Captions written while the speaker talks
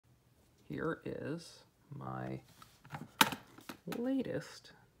here is my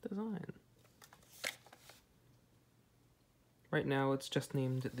latest design. Right now it's just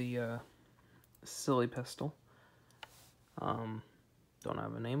named the SillyPistol. Don't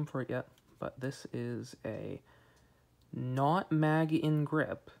have a name for it yet, but this is a not mag in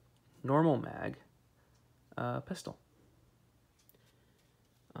grip, normal mag pistol.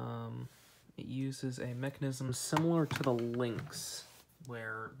 It uses a mechanism similar to the Lynx,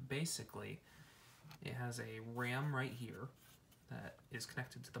 where basically it has a ram right here that is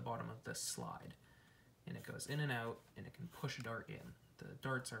connected to the bottom of this slide, and it goes in and out, and it can push a dart in. The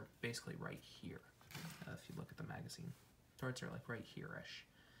darts are basically right here. If you look at the magazine, darts are like right here-ish.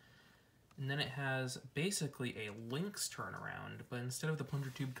 And then it has basically a Lynx turnaround, but instead of the plunger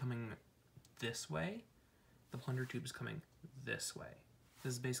tube coming this way, the plunger tube is coming this way.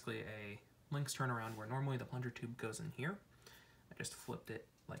 This is basically a Lynx turnaround where normally the plunger tube goes in here. I just flipped it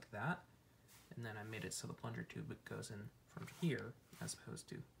like that, and then I made it so the plunger tube goes in from here as opposed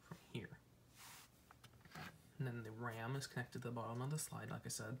to from here. And then the ram is connected to the bottom of the slide, like I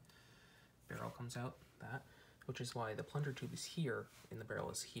said. Barrel comes out, that, which is why the plunger tube is here and the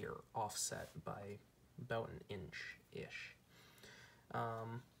barrel is here, offset by about an inch-ish.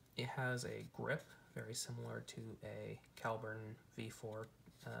 It has a grip very similar to a Caliburn V4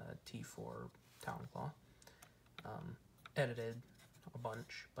 T4 Talon Claw. Edited a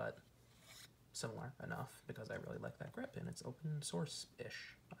bunch, but similar enough because I really like that grip, and it's open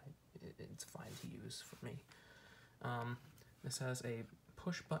source-ish. It's fine to use for me. This has a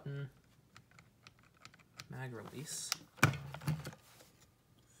push-button mag release.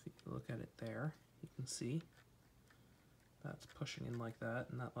 If you look at it there, you can see that's pushing in like that,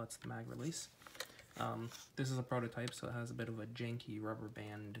 and that lets the mag release. This is a prototype, so it has a bit of a janky rubber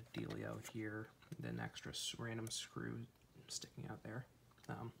band dealio here, and an extra random screw sticking out there.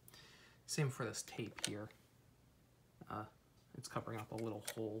 Same for this tape here. It's covering up a little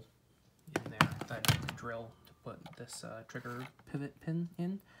hole in there that I need to drill to put this trigger pivot pin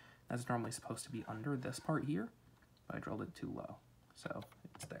in. That's normally supposed to be under this part here, but I drilled it too low, so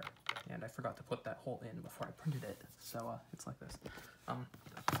it's there. And I forgot to put that hole in before I printed it, so it's like this.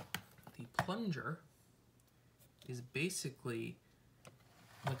 The plunger is basically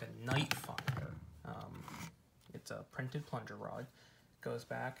like a knife finder. It's a printed plunger rod. It goes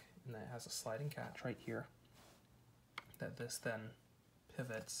back, and then it has a sliding catch right here that this then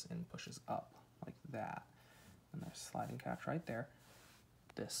pivots and pushes up like that. And there's a sliding catch right there.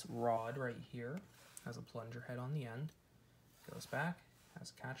 This rod right here has a plunger head on the end, goes back,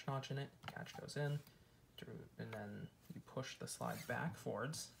 has a catch notch in it, catch goes in, and then you push the slide back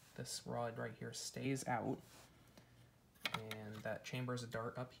forwards. This rod right here stays out, and that chambers a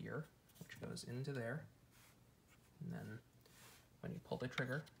dart up here, which goes into there. And then when you pull the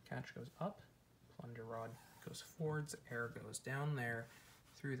trigger, catch goes up, plunger rod goes forwards, air goes down there,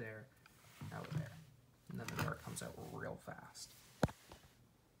 through there, out there. And then the dart comes out real fast.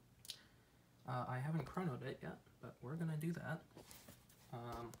 I haven't chronoed it yet, but we're going to do that. I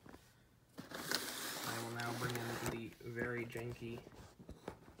will now bring in the very janky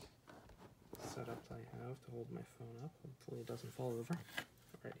setup I have to hold my phone up. Hopefully it doesn't fall over.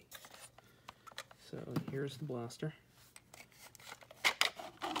 Alrighty. So here's the blaster.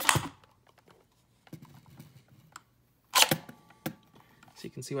 So you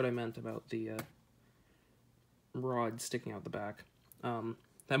can see what I meant about the rod sticking out the back.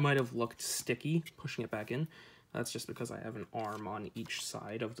 That might have looked sticky, pushing it back in. That's just because I have an arm on each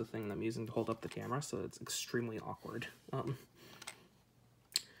side of the thing that I'm using to hold up the camera, so it's extremely awkward.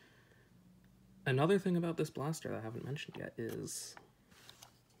 Another thing about this blaster that I haven't mentioned yet is,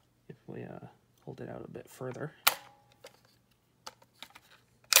 if we hold it out a bit further,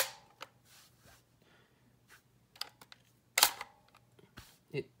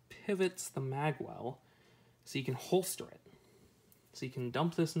 it pivots the Magwell so you can holster it. So you can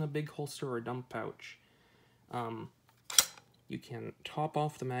dump this in a big holster or dump pouch. You can top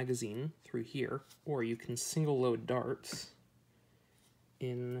off the magazine through here, or you can single load darts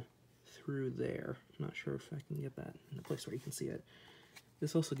in through there. I'm not sure if I can get that in a place where you can see it.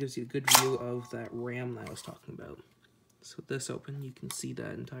 This also gives you a good view of that ram that I was talking about. So with this open, you can see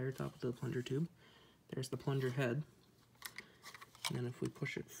that entire top of the plunger tube. There's the plunger head. And then if we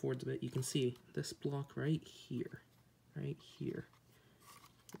push it forwards a bit, you can see this block right here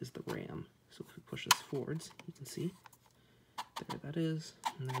is the ram. So if we push this forwards, you can see there that is,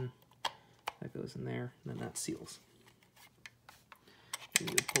 and then that goes in there, and then that seals. And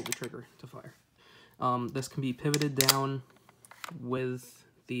you would pull the trigger to fire. This can be pivoted down with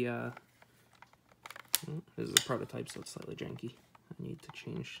the, this is a prototype, so it's slightly janky. I need to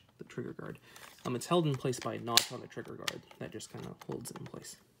change the trigger guard. It's held in place by a notch on the trigger guard that just kind of holds it in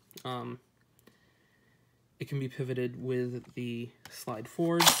place. It can be pivoted with the slide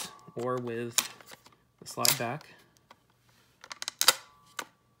forwards or with the slide back.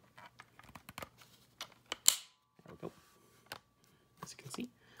 There we go. As you can see,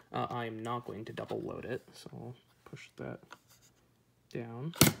 I'm not going to double load it, so I'll push that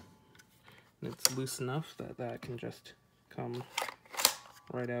down. And it's loose enough that that can just come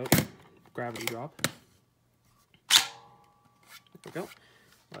right out, gravity drop. There we go.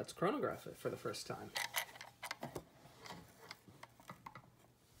 Let's chronograph it for the first time.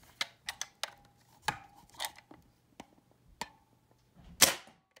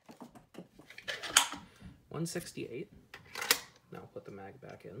 .168. Now put the mag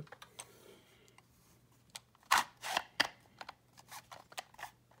back in.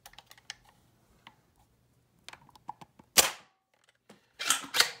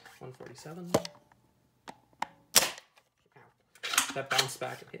 .147. Ow. That bounced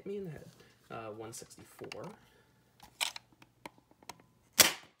back and hit me in the head. 164.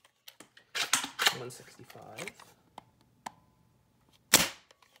 165.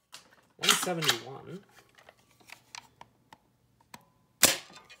 171.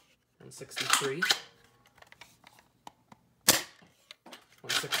 163.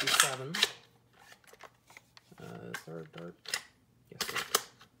 167. Is there a dart? Yes, there is.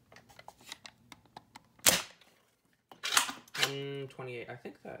 128. I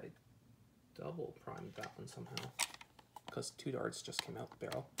think that I double primed that one somehow, because 2 darts just came out the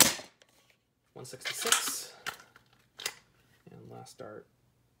barrel. 166. And last dart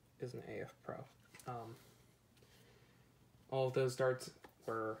is an AF Pro. All of those darts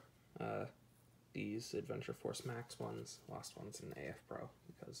were these Adventure Force Max ones. Last one's an AF Pro,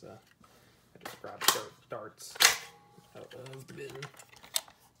 because I just grabbed darts out of the bin.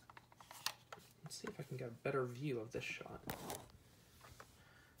 Let's see if I can get a better view of this shot.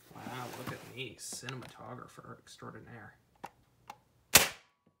 Wow, look at me, cinematographer extraordinaire.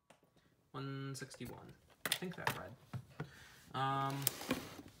 161. I think that read.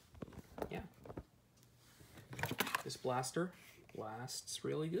 Yeah. This blaster blasts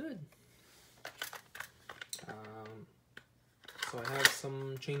really good. So I have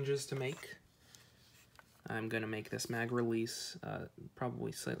some changes to make. I'm going to make this mag release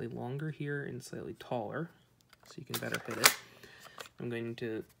probably slightly longer here and slightly taller, so you can better hit it. I'm going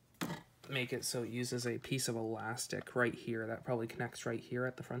to make it so it uses a piece of elastic right here that probably connects right here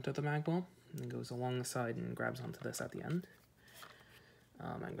at the front of the Magwell and goes along the side and grabs onto this at the end.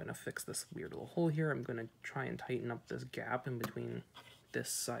 I'm going to fix this weird little hole here. I'm going to try and tighten up this gap in between this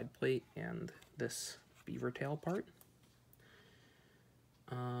side plate and this beaver tail part.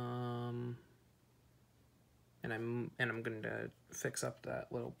 And I'm going to fix up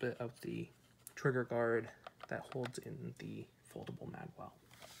that little bit of the trigger guard that holds in the foldable Magwell.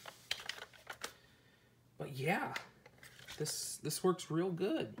 But yeah, this works real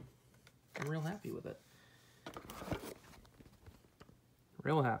good. I'm real happy with it.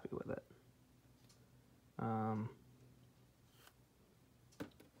 Real happy with it.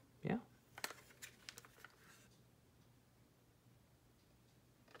 Yeah.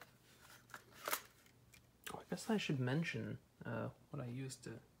 Oh, I guess I should mention what I used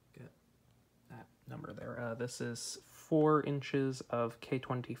to get that number there. This is 4 inches of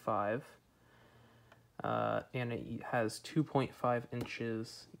K25, and it has 2.5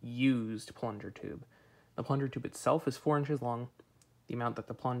 inches used plunger tube. The plunger tube itself is 4 inches long. The amount that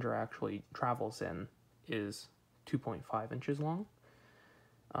the plunger actually travels in is 2.5 inches long,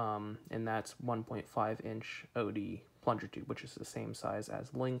 and that's 1.5 inch OD plunger tube, which is the same size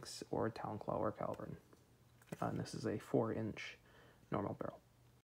as Lynx or Townclaw or Calvin. And this is a 4 inch normal barrel.